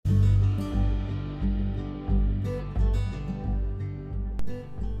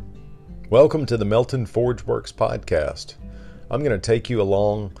Welcome to the Melton Forge Works podcast. I'm going to take you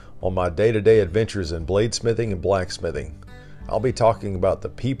along on my day-to-day adventures in bladesmithing and blacksmithing. I'll be talking about the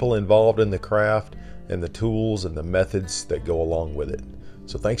people involved in the craft and the tools and the methods that go along with it.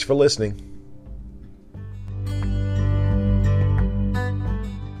 So thanks for listening.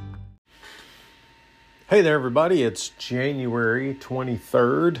 Hey there everybody, it's January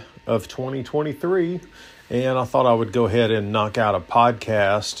 23rd of 2023 and I thought I would go ahead and knock out a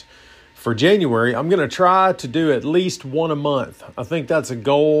podcast. For January, I'm going to try to do at least one a month. I think that's a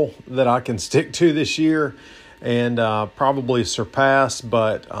goal that I can stick to this year and probably surpass,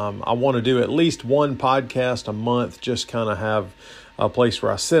 but I want to do at least one podcast a month, just kind of have a place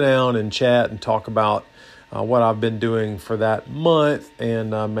where I sit down and chat and talk about what I've been doing for that month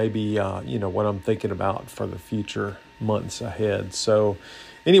and maybe, what I'm thinking about for the future months ahead. So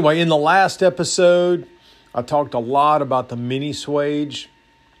anyway, in the last episode, I talked a lot about the mini swage.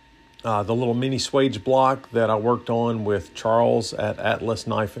 The little mini swage block that I worked on with Charles at Atlas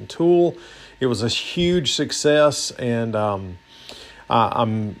Knife and Tool. It was a huge success, and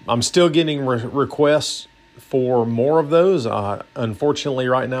I'm still getting requests for more of those. Unfortunately,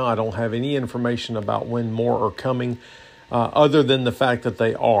 right now I don't have any information about when more are coming, other than the fact that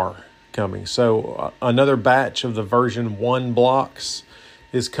they are coming. So another batch of the version 1 blocks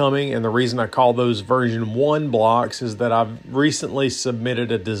is coming, and the reason I call those version 1 blocks is that I've recently submitted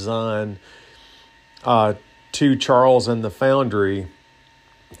a design to Charles and the Foundry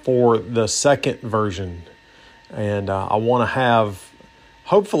for the second version, and I want to have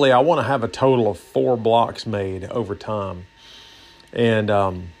a total of 4 blocks made over time,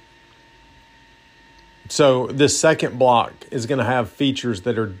 and so this second block is going to have features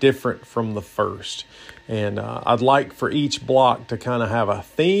that are different from the first. And I'd like for each block to kind of have a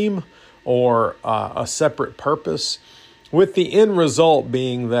theme or a separate purpose, with the end result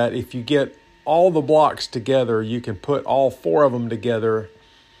being that if you get all the blocks together, you can put all 4 of them together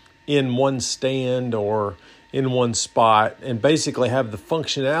in one stand or in one spot and basically have the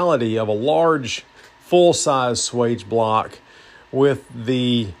functionality of a large full-size swage block with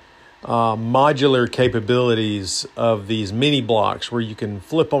the modular capabilities of these mini blocks, where you can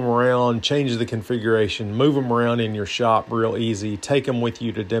flip them around, change the configuration, move them around in your shop real easy, take them with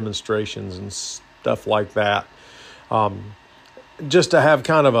you to demonstrations and stuff like that. Just to have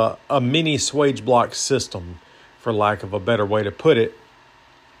kind of a mini swage block system, for lack of a better way to put it.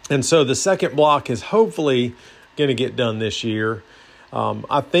 And so the second block is hopefully going to get done this year.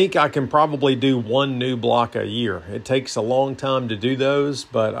 I think I can probably do 1 new block a year. It takes a long time to do those,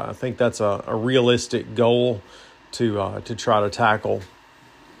 but I think that's a realistic goal to try to tackle.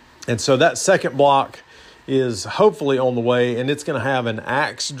 And so that second block is hopefully on the way, and it's going to have an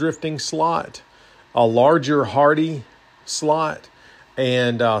axe drifting slot, a larger Hardy slot,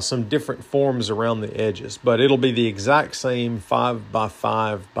 and some different forms around the edges. But it'll be the exact same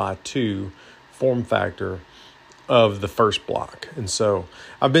 5x5x2 form factor of the first block. And so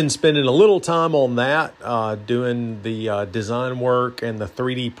I've been spending a little time on that, doing the design work and the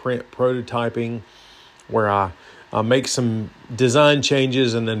 3D print prototyping, where I make some design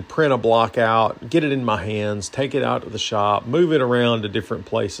changes and then print a block out, get it in my hands, take it out to the shop, move it around to different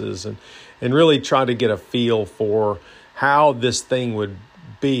places, and really try to get a feel for how this thing would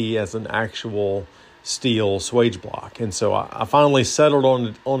be as an actual steel swage block. And so I finally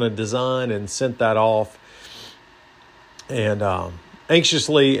settled on a design and sent that off. And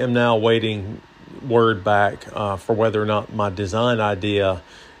anxiously am now waiting word back for whether or not my design idea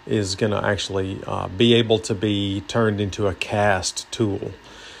is going to actually be able to be turned into a cast tool.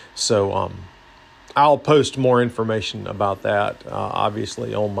 So I'll post more information about that,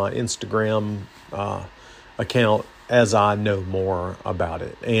 obviously, on my Instagram account as I know more about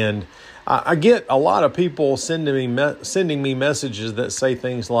it. And I get a lot of people sending me messages that say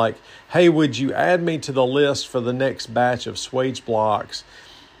things like, hey, would you add me to the list for the next batch of swage blocks?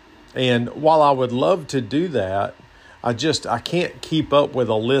 And while I would love to do that, I can't keep up with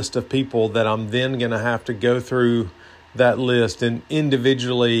a list of people that I'm then going to have to go through that list and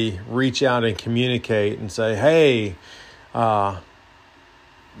individually reach out and communicate and say, hey, the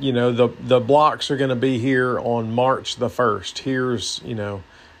blocks are going to be here on March the 1st. Here's,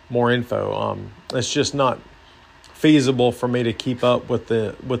 more info. It's just not feasible for me to keep up with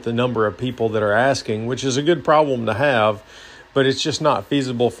the number of people that are asking, which is a good problem to have, but it's just not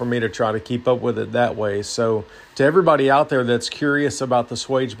feasible for me to try to keep up with it that way. So to everybody out there that's curious about the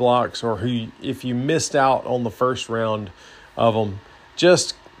swage blocks, or if you missed out on the first round of them,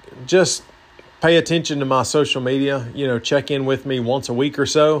 just pay attention to my social media, check in with me once a week or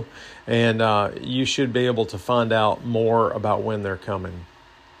so, and you should be able to find out more about when they're coming.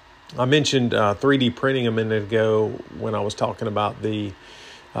 I mentioned 3D printing a minute ago when I was talking about the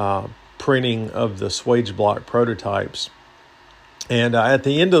printing of the swage block prototypes. And at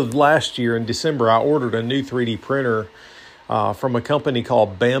the end of last year in December, I ordered a new 3D printer from a company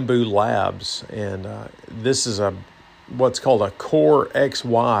called Bamboo Labs. And this is what's called a Core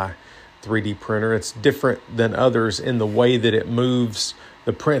XY 3D printer. It's different than others in the way that it moves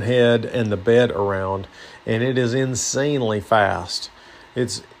the print head and the bed around. And it is insanely fast.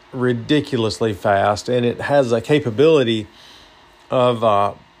 It's ridiculously fast, and it has a capability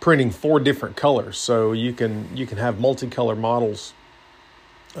of printing 4 different colors. So you can have multicolor models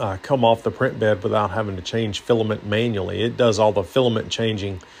come off the print bed without having to change filament manually. It does all the filament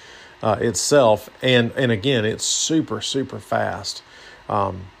changing itself, and again, it's super fast.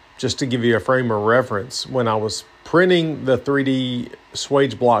 Just to give you a frame of reference, when I was printing the 3D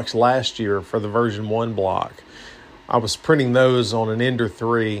swage blocks last year for the version 1 block, I was printing those on an Ender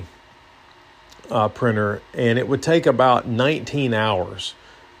 3 printer, and it would take about 19 hours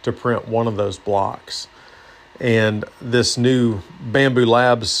to print one of those blocks. And this new Bamboo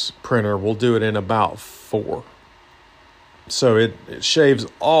Labs printer will do it in about 4. So it shaves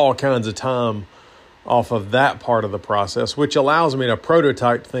all kinds of time off of that part of the process, which allows me to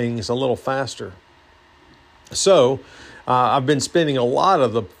prototype things a little faster. So I've been spending a lot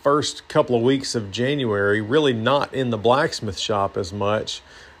of the first couple of weeks of January really not in the blacksmith shop as much,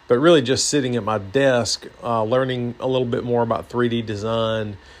 but really just sitting at my desk, learning a little bit more about 3D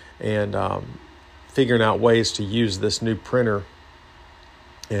design and figuring out ways to use this new printer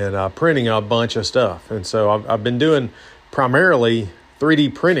and printing a bunch of stuff. And so I've been doing primarily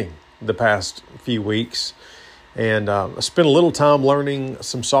 3D printing the past few weeks, and I spent a little time learning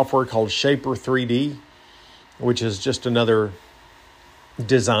some software called Shaper 3D, which is just another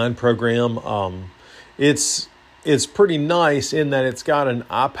design program. It's pretty nice in that it's got an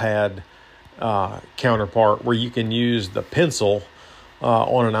iPad counterpart where you can use the pencil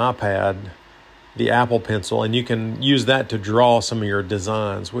on an iPad, the Apple Pencil, and you can use that to draw some of your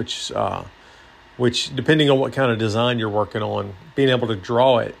designs, which depending on what kind of design you're working on, being able to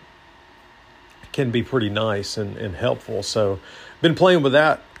draw it can be pretty nice and helpful. So been playing with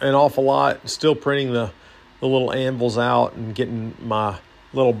that an awful lot, still printing the little anvils out and getting my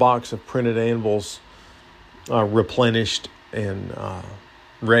little box of printed anvils replenished and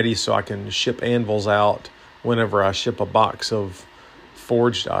ready so I can ship anvils out whenever I ship a box of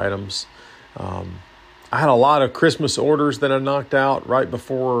forged items. I had a lot of Christmas orders that I knocked out right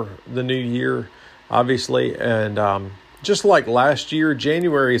before the new year, obviously, and just like last year,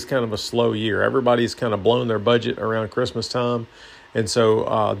 January is kind of a slow year. Everybody's kind of blown their budget around Christmas time, and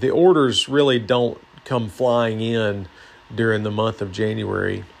so the orders really don't come flying in during the month of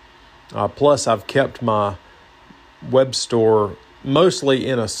January. Plus, I've kept my web store mostly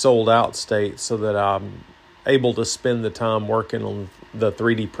in a sold-out state so that I'm able to spend the time working on the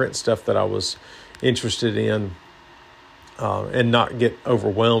 3D print stuff that I was interested in and not get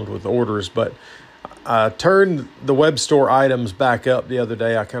overwhelmed with orders. But I turned the web store items back up the other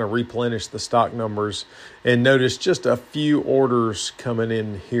day. I kind of replenished the stock numbers and noticed just a few orders coming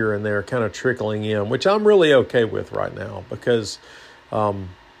in here and there, kind of trickling in, which I'm really okay with right now because,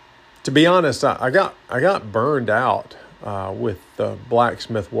 to be honest, I got burned out with the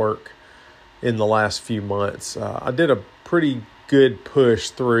blacksmith work in the last few months. I did a pretty good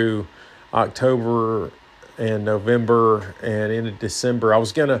push through October and November and into December.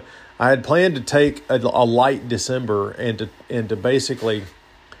 I had planned to take a light December and to basically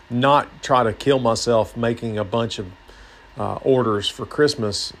not try to kill myself making a bunch of orders for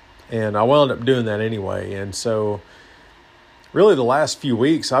Christmas, and I wound up doing that anyway. And so really the last few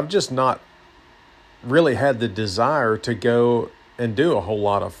weeks, I've just not really had the desire to go and do a whole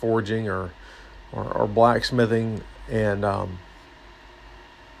lot of forging or blacksmithing, and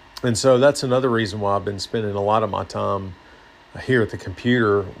so that's another reason why I've been spending a lot of my time here at the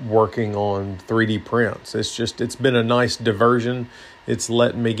computer working on 3D prints. It's been a nice diversion. It's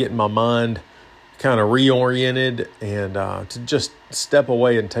letting me get my mind kind of reoriented and to just step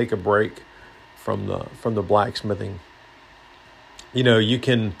away and take a break from the blacksmithing. You know, you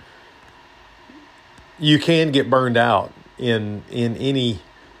can get burned out in any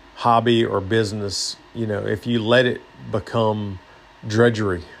hobby or business, you know, if you let it become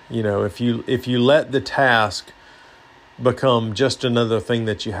drudgery. You know, if you let the task become just another thing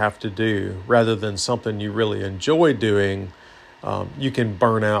that you have to do rather than something you really enjoy doing, you can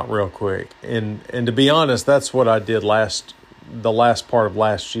burn out real quick. And to be honest, that's what I did the last part of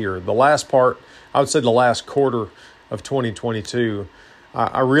last year. The last part, I would say the last quarter of 2022,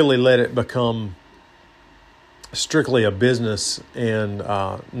 I really let it become strictly a business and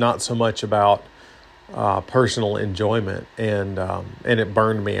not so much about personal enjoyment, and it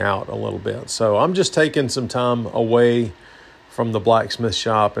burned me out a little bit. So I'm just taking some time away from the blacksmith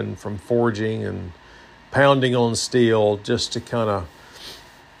shop and from forging and pounding on steel, just to kind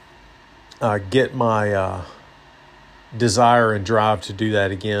of get my desire and drive to do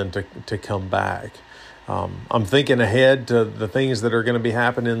that again, to come back. I'm thinking ahead to the things that are going to be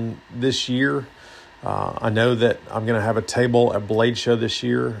happening this year. I know that I'm going to have a table at Blade Show this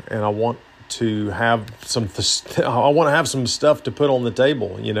year, and I want to have some stuff to put on the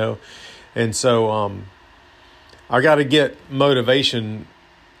table, and so I got to get motivation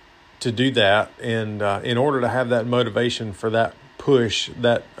to do that, and in order to have that motivation for that push,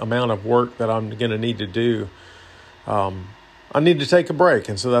 that amount of work that I'm going to need to do, I need to take a break.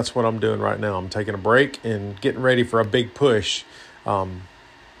 And so that's what I'm doing right now. I'm taking a break and getting ready for a big push. And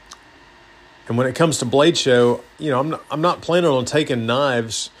when it comes to Blade Show, I'm not planning on taking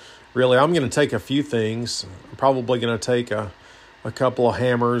knives, really. I'm going to take a few things. I'm probably going to take a couple of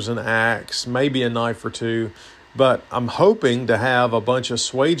hammers, an axe, maybe a knife or two. But I'm hoping to have a bunch of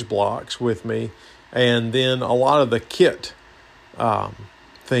swage blocks with me, and then a lot of the kit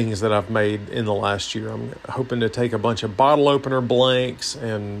things that I've made in the last year. I'm hoping to take a bunch of bottle opener blanks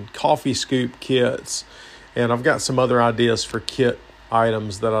and coffee scoop kits, and I've got some other ideas for kit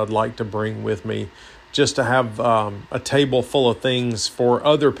items that I'd like to bring with me, just to have a table full of things for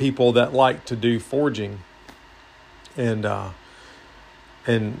other people that like to do forging, and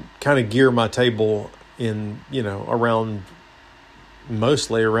kind of gear my table in,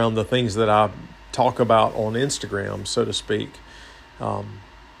 mostly around the things that I talk about on Instagram, so to speak.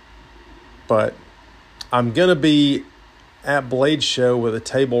 But I'm going to be at Blade Show with a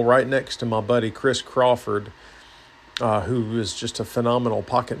table right next to my buddy Chris Crawford, who is just a phenomenal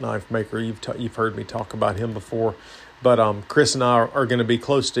pocket knife maker. You've heard me talk about him before. But Chris and I are going to be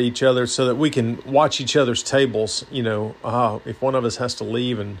close to each other so that we can watch each other's tables. If one of us has to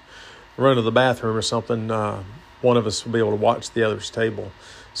leave and run to the bathroom or something, one of us will be able to watch the other's table.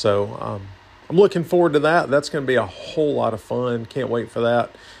 So I'm looking forward to that. That's going to be a whole lot of fun. Can't wait for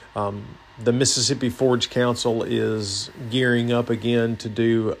that. The Mississippi Forge Council is gearing up again to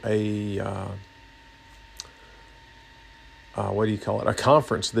do a a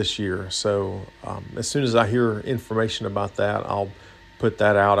conference this year. So as soon as I hear information about that, I'll put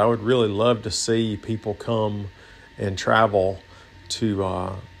that out. I would really love to see people come and travel to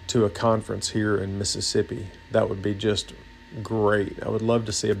a conference here in Mississippi. That would be just great. I would love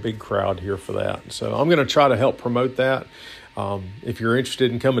to see a big crowd here for that. So I'm going to try to help promote that. If you're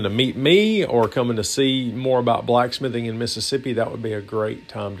interested in coming to meet me or coming to see more about blacksmithing in Mississippi, that would be a great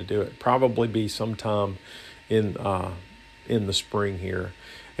time to do it. Probably be sometime in the spring here.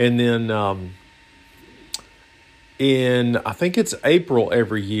 And then I think it's April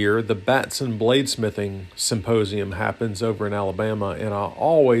every year, the Batson Bladesmithing Symposium happens over in Alabama, and I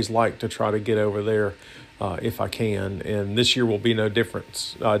always like to try to get over there if I can. And this year will be no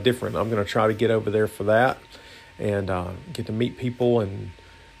different. I'm going to try to get over there for that and get to meet people and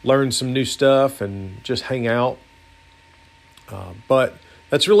learn some new stuff and just hang out. But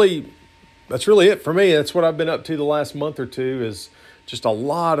that's really it for me. That's what I've been up to the last month or two, is just a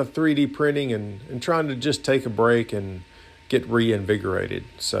lot of 3D printing and trying to just take a break and get reinvigorated.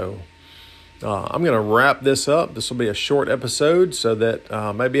 So I'm going to wrap this up. This will be a short episode so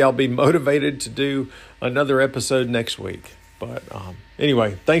that maybe I'll be motivated to do another episode next week. But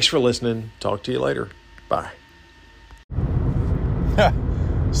anyway, thanks for listening. Talk to you later. Bye.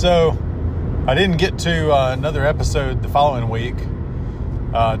 So I didn't get to another episode the following week.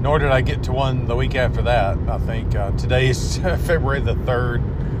 Nor did I get to one the week after that. I think today's February the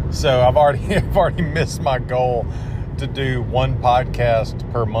 3rd, so I've already missed my goal to do one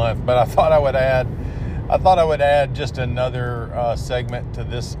podcast per month. But I thought I would add just another segment to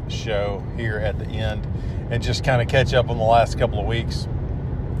this show here at the end, and just kind of catch up on the last couple of weeks.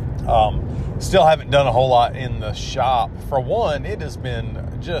 Still haven't done a whole lot in the shop. For one, it has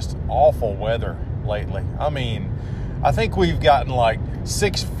been just awful weather lately. I mean, I think we've gotten like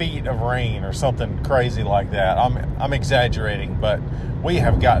 6 feet of rain or something crazy like that. I'm exaggerating, but we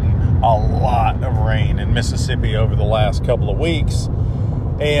have gotten a lot of rain in Mississippi over the last couple of weeks.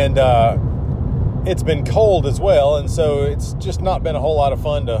 And it's been cold as well, and so it's just not been a whole lot of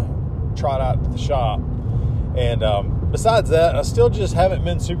fun to trot out to the shop. And besides that, I still just haven't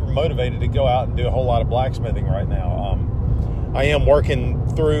been super motivated to go out and do a whole lot of blacksmithing right now. I am working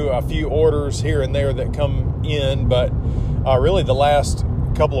through a few orders here and there that come in, but really the last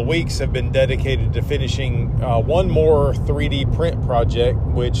couple of weeks have been dedicated to finishing one more 3D print project,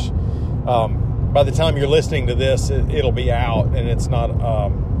 which by the time you're listening to this, it'll be out, and it's not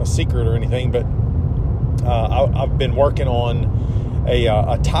a secret or anything, but I've been working on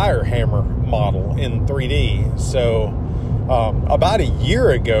a tire hammer model in 3D. So about a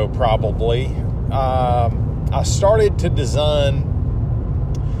year ago, probably, I started to design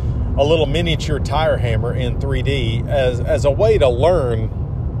a little miniature tire hammer in 3D as a way to learn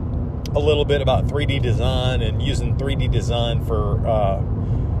a little bit about 3D design and using 3D design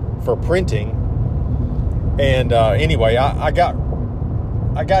for printing. And anyway, I got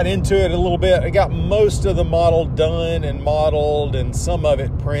into it a little bit. I got most of the model done and modeled and some of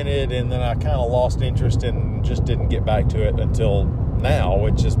it printed, and then I kind of lost interest and just didn't get back to it until now,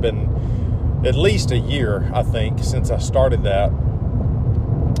 which has been at least a year, I think, since I started that.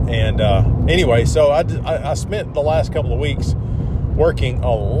 And anyway, so I spent the last couple of weeks working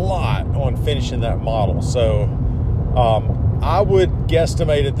a lot on finishing that model. So I would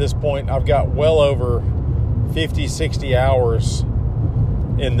guesstimate at this point I've got well over 50, 60 hours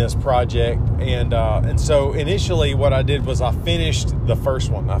in this project. And so initially what I did was I finished the first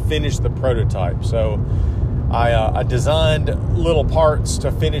one. I finished the prototype. So I designed little parts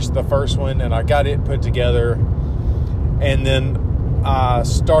to finish the first one, and I got it put together. And then I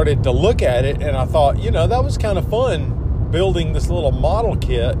started to look at it, and I thought, that was kind of fun building this little model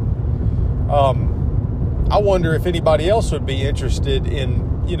kit. I wonder if anybody else would be interested in,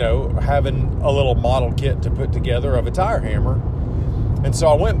 having a little model kit to put together of a tire hammer. And so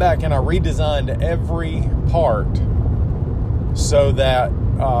I went back and I redesigned every part so that,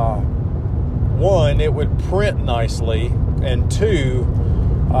 one, it would print nicely, and two,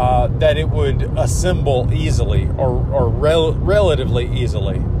 that it would assemble easily or relatively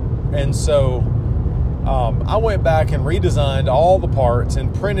easily. And so I went back and redesigned all the parts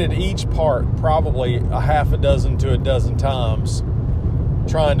and printed each part probably a half a dozen to a dozen times,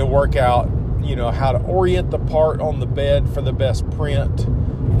 trying to work out, how to orient the part on the bed for the best print,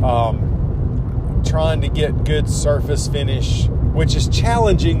 trying to get good surface finish, which is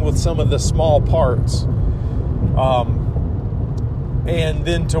challenging with some of the small parts. And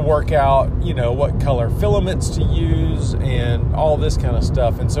then to work out, what color filaments to use and all this kind of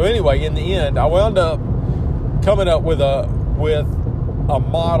stuff. And so anyway, in the end, I wound up coming up with a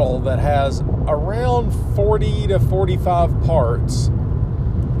model that has around 40 to 45 parts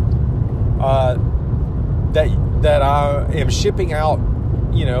that I am shipping out,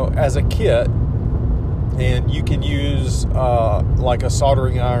 as a kit. And you can use like a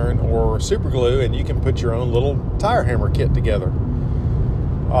soldering iron or super glue, and you can put your own little tire hammer kit together.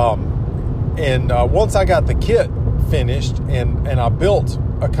 Once I got the kit finished and I built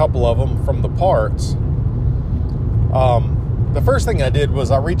a couple of them from the parts, the first thing I did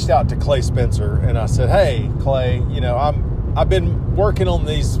was I reached out to Clay Spencer and I said, "Hey, Clay, I've been working on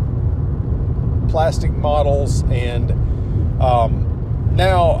these plastic models, and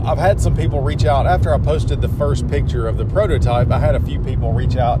now I've had some people reach out after I posted the first picture of the prototype. I had a few people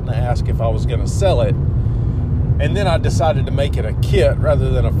reach out and ask if I was going to sell it. And then I decided to make it a kit rather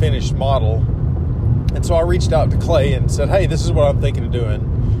than a finished model. And so I reached out to Clay and said, "Hey, this is what I'm thinking of doing.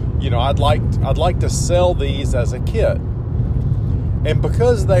 I'd like to sell these as a kit." And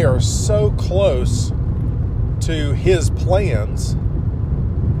because they are so close to his plans,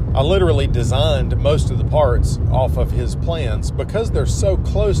 I literally designed most of the parts off of his plans. Because they're so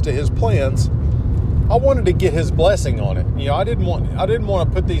close to his plans, I wanted to get his blessing on it. I didn't want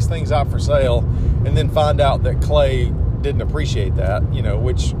to put these things out for sale and then find out that Clay didn't appreciate that,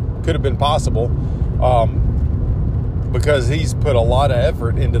 which could have been possible, because he's put a lot of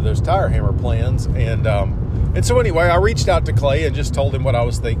effort into those tire hammer plans. And so anyway, I reached out to Clay and just told him what I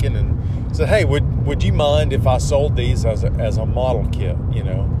was thinking and said, "Hey, would you mind if I sold these as a model kit?"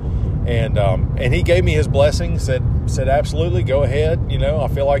 And he gave me his blessing, said absolutely, go ahead. I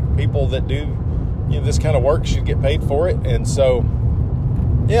feel like people that do this kind of work should get paid for it. And so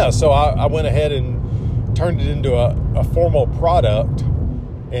so I went ahead and turned it into a formal product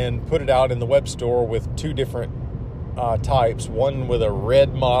and put it out in the web store with two different types, one with a red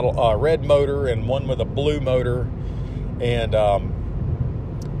red motor and one with a blue motor, and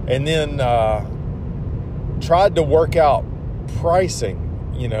then tried to work out pricing,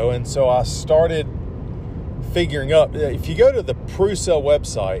 and so I started figuring up. If you go to the Prusa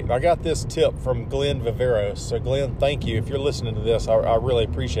website, I got this tip from Glenn Viveros. So Glenn, thank you. If you're listening to this, I really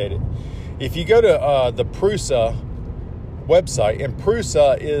appreciate it. If you go to the Prusa website, and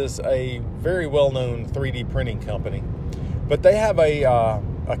Prusa is a very well-known 3D printing company, but they have a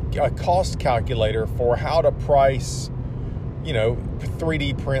cost calculator for how to price,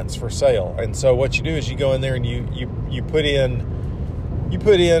 3D prints for sale. And so what you do is you go in there and you put in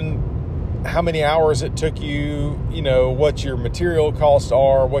how many hours it took you, what your material costs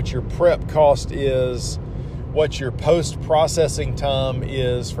are, what your prep cost is, what your post-processing time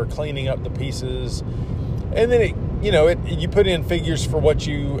is for cleaning up the pieces. And then you put in figures for what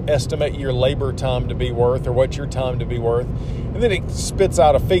you estimate your labor time to be worth or what your time to be worth. And then it spits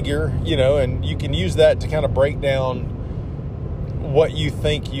out a figure, and you can use that to kind of break down what you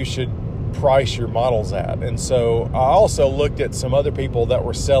think you should price your models at. And so I also looked at some other people that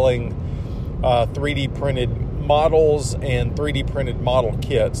were selling 3D printed models and 3D printed model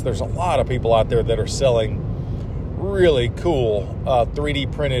kits. There's a lot of people out there that are selling really cool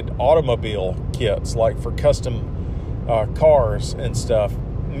 3D printed automobile kits, like for custom cars and stuff.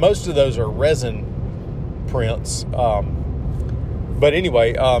 Most of those are resin prints. But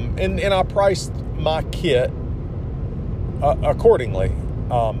anyway, and I priced my kit accordingly,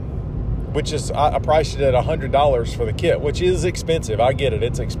 which is, I priced it at $100 for the kit, which is expensive. I get it.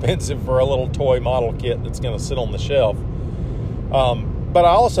 It's expensive for a little toy model kit that's going to sit on the shelf. But I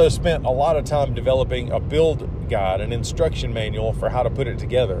also spent a lot of time developing a build guide, an instruction manual for how to put it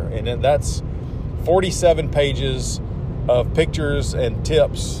together. And then that's 47 pages of pictures and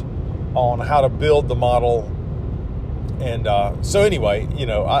tips on how to build the model. And so anyway,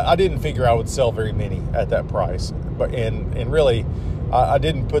 I didn't figure I would sell very many at that price. But and really, I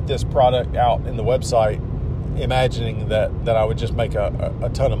didn't put this product out in the website imagining that I would just make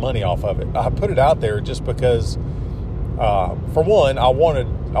a ton of money off of it. I put it out there just because, for one, I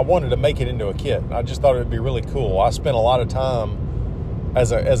wanted to make it into a kit. I just thought it would be really cool. I spent a lot of time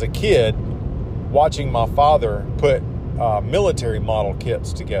as a kid watching my father put military model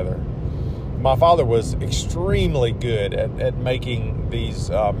kits together. My father was extremely good at making these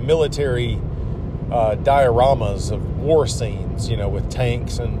military dioramas of war scenes, with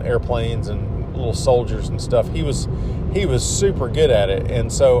tanks and airplanes and little soldiers and stuff. He was super good at it.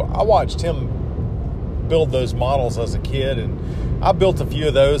 And so I watched him build those models as a kid, and I built a few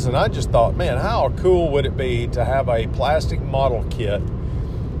of those, and I just thought, man, how cool would it be to have a plastic model kit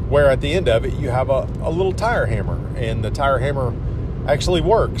where at the end of it you have a little tire hammer, and the tire hammer actually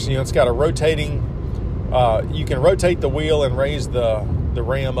works. It's got a rotating, you can rotate the wheel and raise the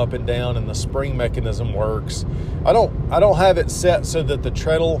ram up and down, and the spring mechanism works. I don't have it set so that the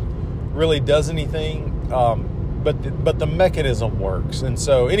treadle really does anything, but the mechanism works. And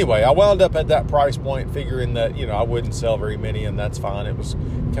so anyway, I wound up at that price point figuring that, I wouldn't sell very many, and that's fine. It was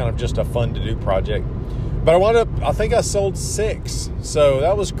kind of just a fun to do project. But I think I sold 6. So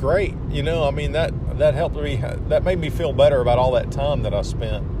that was great. That helped me. That made me feel better about all that time that I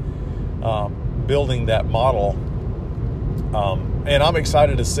spent building that model. And I'm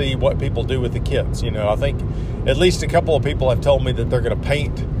excited to see what people do with the kits. I think at least a couple of people have told me that they're going to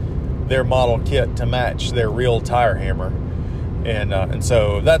paint their model kit to match their real tire hammer. And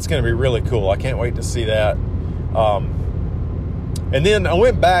so that's going to be really cool. I can't wait to see that. And then I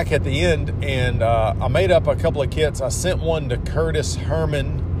went back at the end and I made up a couple of kits. I sent one to Curtis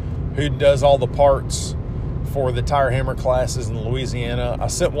Herman, who does all the parts for the tire hammer classes in Louisiana. I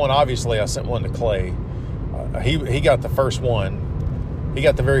sent one to Clay. He got the first one. He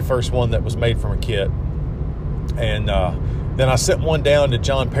got the very first one that was made from a kit. And then I sent one down to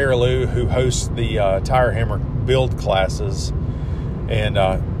John Perilou, who hosts the tire hammer build classes. And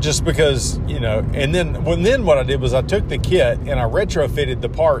just because, and then what I did was I took the kit and I retrofitted the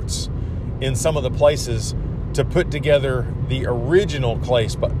parts in some of the places to put together the original Clay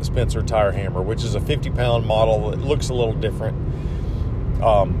Spencer tire hammer, which is a 50-pound model. It looks a little different.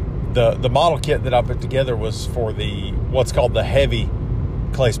 The model kit that I put together was for what's called the heavy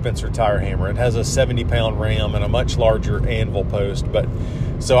Clay Spencer tire hammer. It has a 70-pound ram and a much larger anvil post. But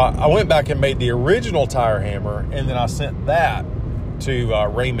so I went back and made the original tire hammer, and then I sent that to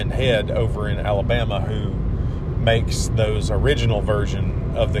Raymond Head over in Alabama, who makes those original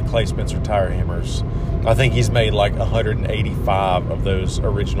version of the Clay Spencer tire hammers. I think he's made like 185 of those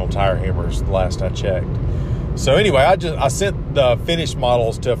original tire hammers the last I checked. So anyway, I sent the finished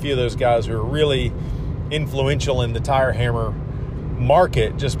models to a few of those guys who are really influential in the tire hammer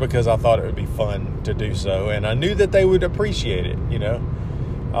market, just because I thought it would be fun to do so, and I knew that they would appreciate it,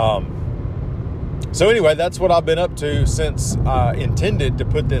 So anyway, that's what I've been up to since I intended to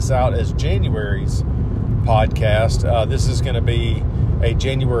put this out as January's podcast. This is going to be a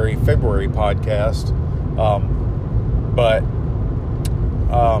January-February podcast. But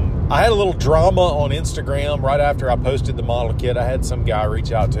I had a little drama on Instagram right after I posted the model kit. I had some guy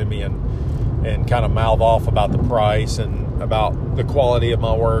reach out to me and kind of mouth off about the price and about the quality of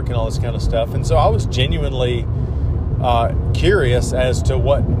my work and all this kind of stuff. And so I was genuinely curious as to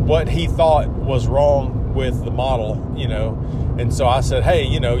what he thought was wrong with the model, and so I said, hey,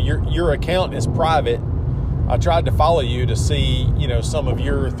 your account is private. I tried to follow you to see, some of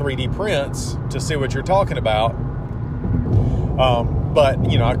your 3D prints to see what you're talking about. But,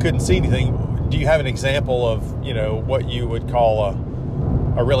 I couldn't see anything. Do you have an example of, what you would call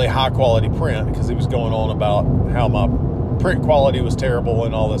a really high quality print? Because he was going on about how my print quality was terrible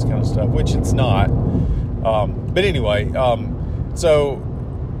and all this kind of stuff, which it's not. But anyway, so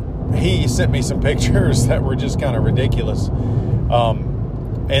he sent me some pictures that were just kind of ridiculous.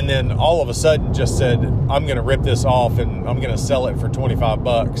 And then all of a sudden just said, I'm going to rip this off and I'm going to sell it for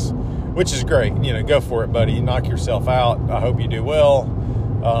 $25, which is great. Go for it, buddy. Knock yourself out. I hope you do well.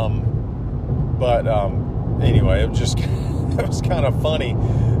 But anyway, it was just, it was kind of funny.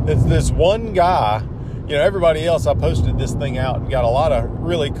 This one guy, everybody else, I posted this thing out and got a lot of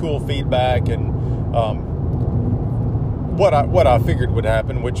really cool feedback, and what I figured would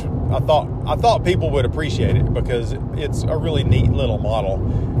happen, which I thought people would appreciate it because it's a really neat little model.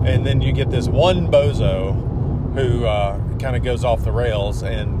 And then you get this one bozo who kind of goes off the rails.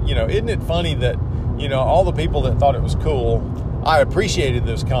 And, isn't it funny that, all the people that thought it was cool, I appreciated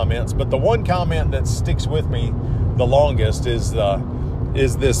those comments, but the one comment that sticks with me the longest is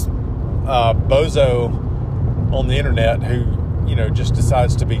this bozo on the internet who, just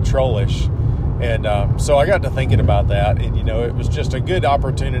decides to be trollish. And so I got to thinking about that, and, it was just a good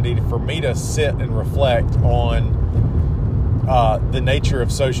opportunity for me to sit and reflect on the nature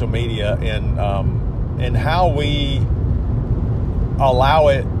of social media and how we allow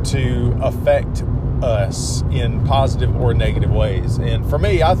it to affect us in positive or negative ways. And for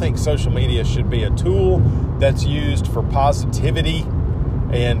me, I think social media should be a tool that's used for positivity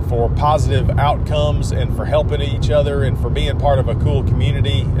and for positive outcomes and for helping each other and for being part of a cool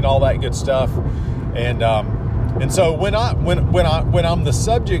community and all that good stuff. And so when I'm the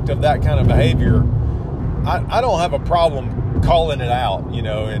subject of that kind of behavior, I don't have a problem calling it out,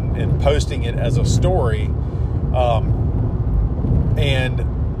 and posting it as a story. And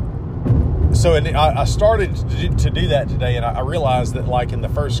so I started to do that today, and I realized that, like, in the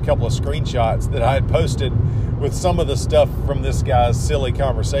first couple of screenshots that I had posted with some of the stuff from this guy's silly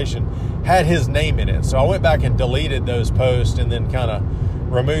conversation had his name in it. So I went back and deleted those posts and then kind of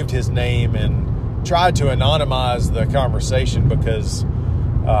removed his name and tried to anonymize the conversation because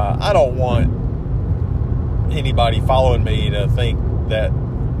I don't want anybody following me to think that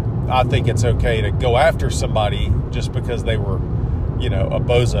I think it's okay to go after somebody just because they were, a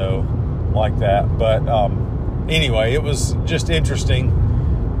bozo like that. But anyway, it was just interesting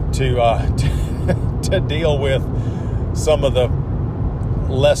to deal with some of the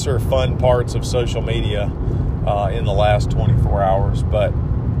lesser fun parts of social media in the last 24 hours. But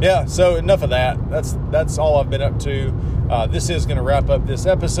yeah, so enough of that. That's all I've been up to. This is going to wrap up this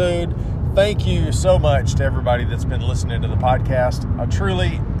episode. Thank you so much to everybody that's been listening to the podcast. I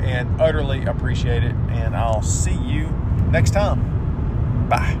truly and utterly appreciate it, and I'll see you next time.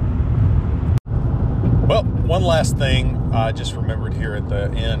 Bye. Well, one last thing I just remembered here at the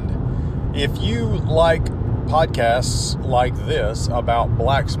end. If you like podcasts like this about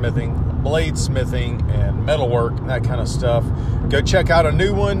blacksmithing, bladesmithing, and metalwork, and that kind of stuff, go check out a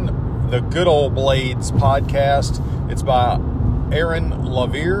new one, the Good Old Blades podcast. It's by Aaron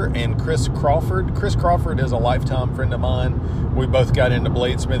Lavier and Chris Crawford. Chris Crawford is a lifetime friend of mine. We both got into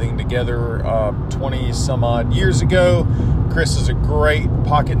bladesmithing together 20 some odd years ago. Chris is a great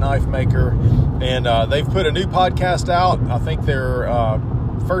pocket knife maker, and they've put a new podcast out. I think their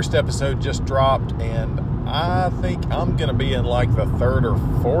first episode just dropped, and I think I'm going to be in like the third or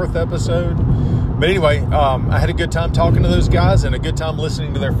fourth episode. But anyway, I had a good time talking to those guys and a good time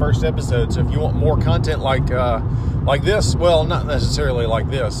listening to their first episode. So if you want more content like this, well, not necessarily like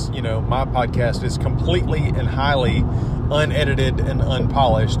this. My podcast is completely and highly unedited and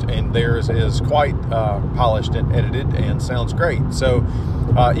unpolished, and theirs is quite polished and edited and sounds great. So,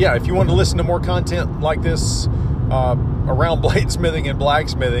 yeah, if you want to listen to more content like this around bladesmithing and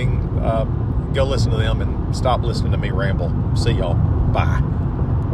blacksmithing, go listen to them and stop listening to me ramble. See y'all. Bye.